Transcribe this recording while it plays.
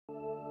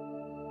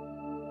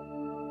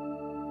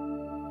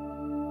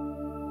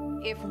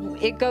If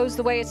it goes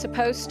the way it's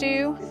supposed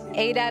to,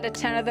 8 out of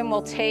 10 of them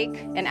will take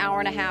an hour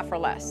and a half or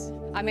less.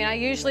 I mean, I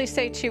usually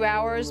say 2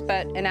 hours,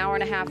 but an hour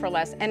and a half or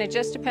less. And it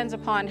just depends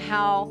upon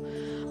how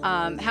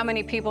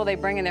many people they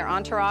bring in their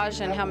entourage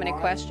and how many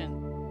questions.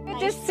 Good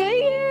to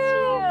see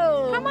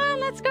you. Come on,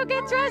 let's go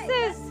get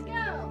dresses.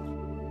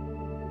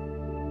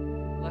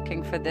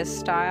 Looking for this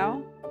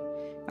style,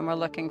 and we're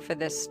looking for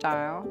this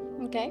style.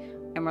 Okay.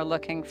 And we're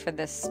looking for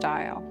this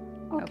style.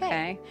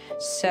 Okay.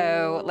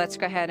 So let's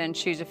go ahead and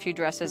choose a few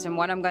dresses. And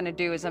what I'm going to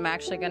do is I'm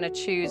actually going to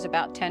choose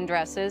about 10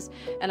 dresses,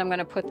 and I'm going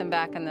to put them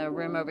back in the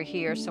room over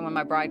here. So when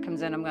my bride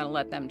comes in, I'm going to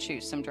let them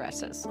choose some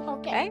dresses.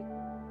 Okay.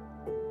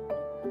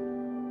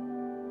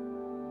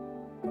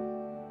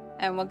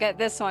 And we'll get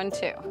this one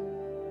too.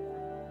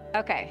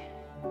 Okay.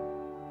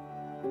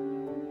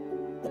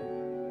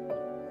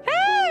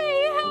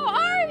 Hey, how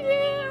are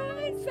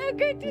you? It's so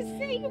good to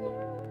see you.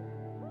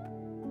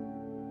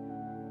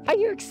 Are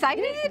you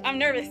excited? I'm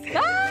nervous.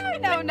 Oh,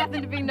 no,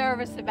 nothing to be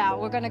nervous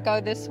about. We're going to go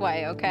this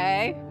way,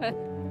 okay?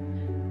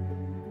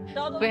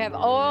 We have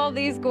all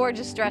these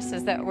gorgeous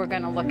dresses that we're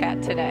going to look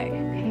at today.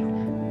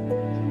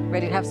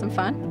 Ready to have some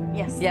fun?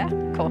 Yes. Yeah?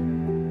 Cool.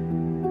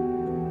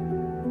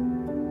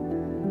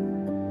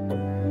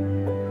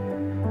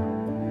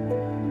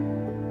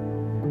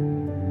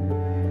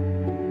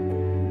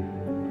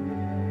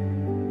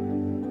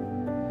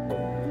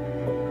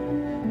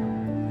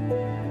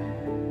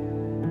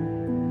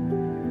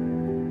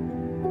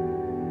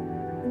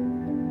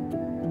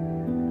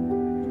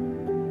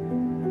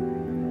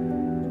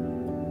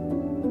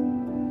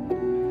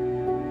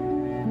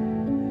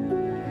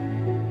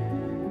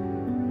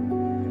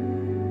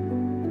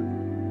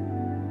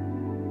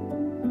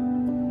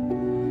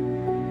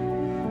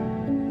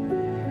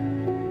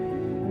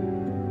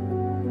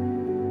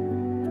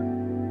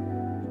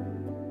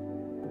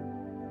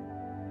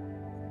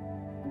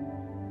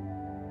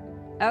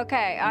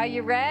 Okay, are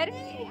you ready?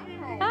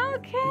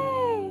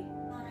 Okay.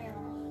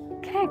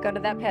 Okay, go to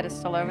that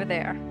pedestal over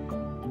there.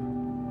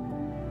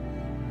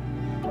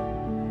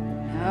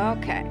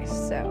 Okay,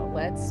 so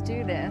let's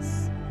do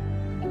this.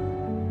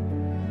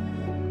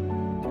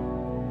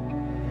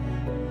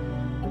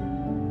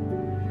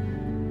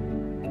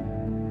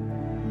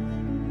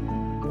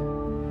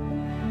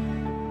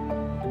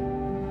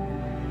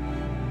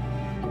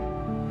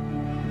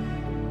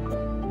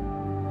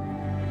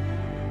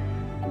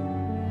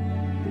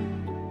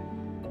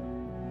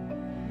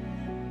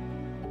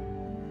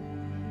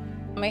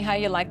 Tell me how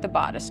you like the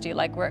bodice. Do you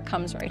like where it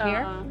comes right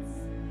here?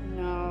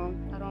 No,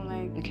 I don't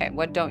like. Okay,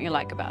 what don't you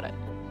like about it?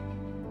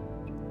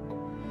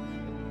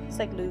 It's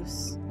like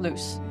loose.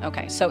 Loose.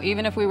 Okay, so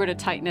even if we were to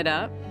tighten it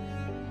up,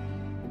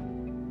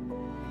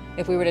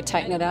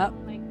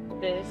 like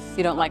This.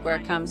 you don't like where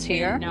it comes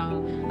here?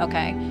 No.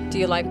 Okay, do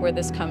you like where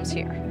this comes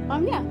here?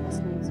 Yeah.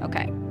 This one's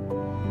Okay.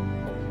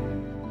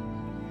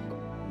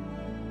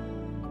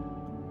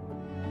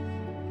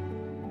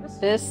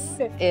 This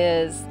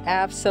is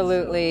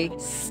absolutely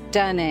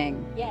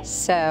stunning. Yes.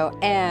 So,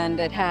 and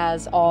it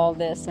has all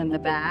this in the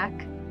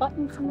back.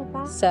 buttons in the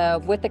back.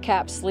 So with the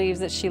cap sleeves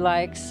that she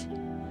likes.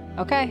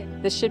 Okay,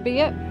 this should be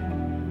it.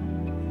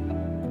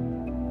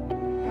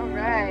 All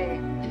right.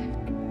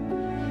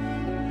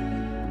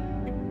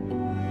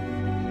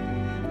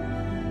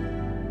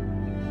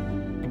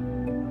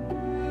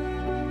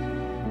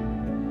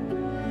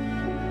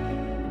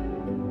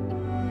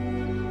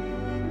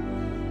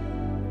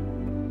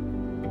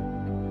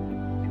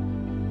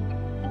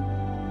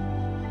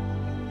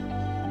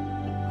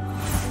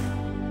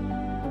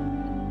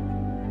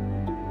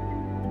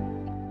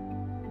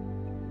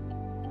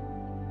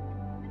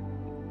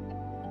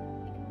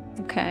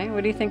 Okay,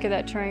 what do you think of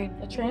that train?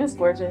 The train is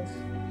gorgeous.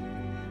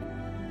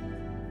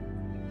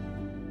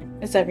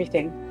 It's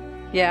everything.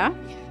 Yeah?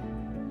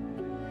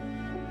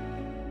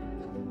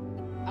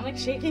 I'm like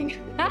shaking.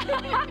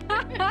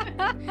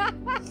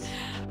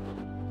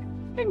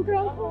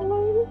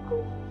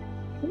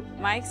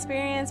 My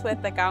experience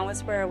with the Gown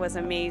Whisperer was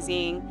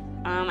amazing.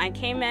 I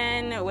came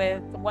in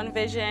with one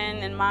vision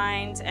in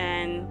mind,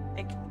 and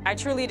I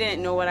truly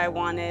didn't know what I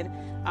wanted.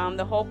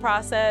 The whole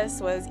process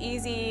was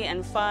easy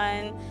and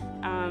fun.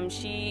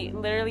 She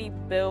literally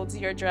builds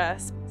your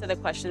dress to the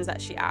questions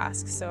that she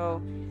asks.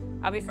 So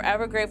I'll be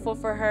forever grateful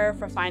for her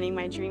for finding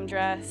my dream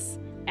dress,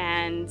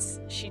 and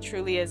she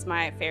truly is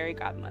my fairy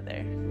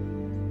godmother.